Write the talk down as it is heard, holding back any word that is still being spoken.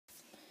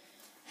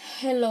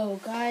Hello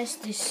guys,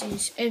 this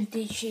is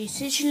MTG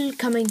Sigil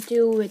coming to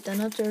you with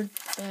another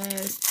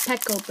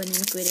pack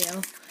opening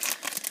video.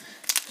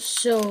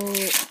 So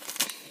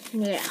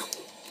yeah,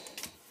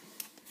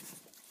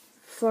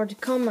 for the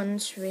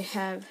commons we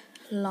have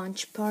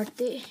Launch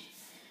Party,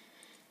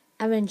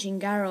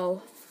 Avenging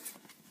Arrow,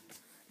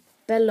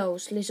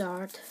 Bellows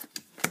Lizard,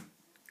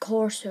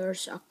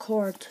 Courser's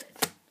Accord,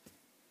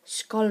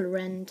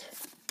 Skullrend,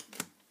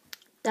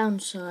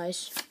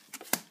 Downsize,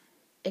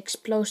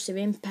 Explosive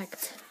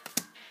Impact,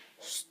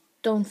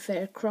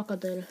 Stonefair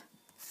Crocodile,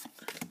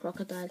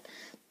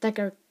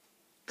 Dagger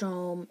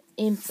Drum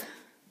Imp,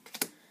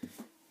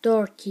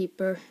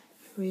 Doorkeeper,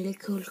 really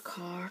cool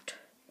card,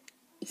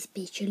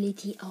 especially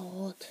the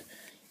odd,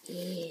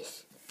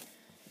 yes.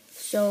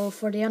 So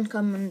for the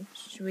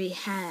uncommons we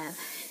have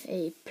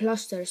a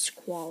Pluster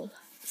Squall,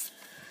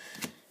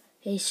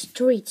 a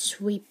Street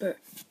Sweeper,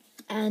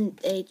 and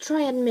a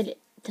Triad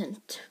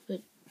Militant,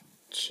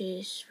 which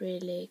is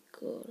really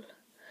cool.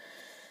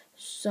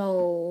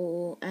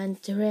 So, and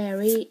the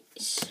rare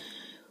is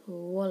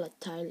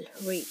Volatile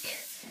Rig.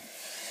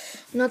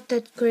 Not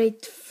that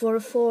great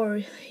for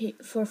 4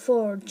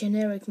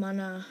 generic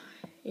mana.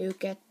 You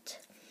get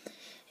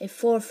a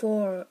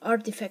 4/4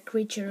 artifact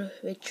creature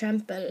with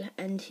trample,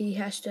 and he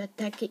has to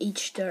attack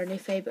each turn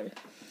if able.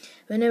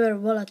 Whenever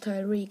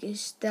Volatile Rig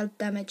is dealt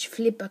damage,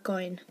 flip a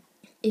coin.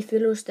 If you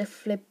lose the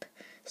flip,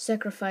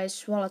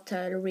 sacrifice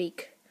Volatile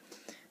Rig.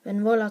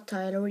 When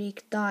Volatile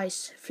Rig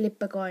dies,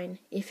 flip a coin.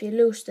 If you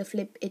lose the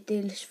flip, it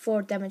deals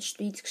 4 damage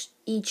to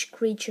each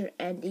creature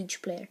and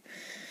each player.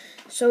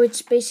 So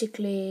it's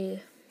basically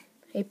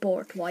a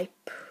board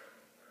wipe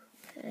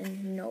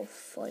and no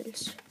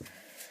foils.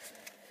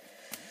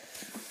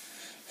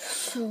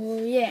 So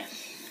yeah,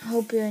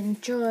 hope you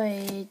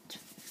enjoyed.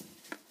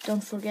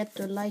 Don't forget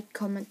to like,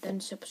 comment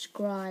and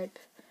subscribe.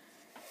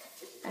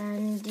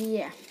 And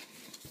yeah,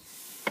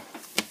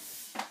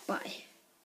 bye.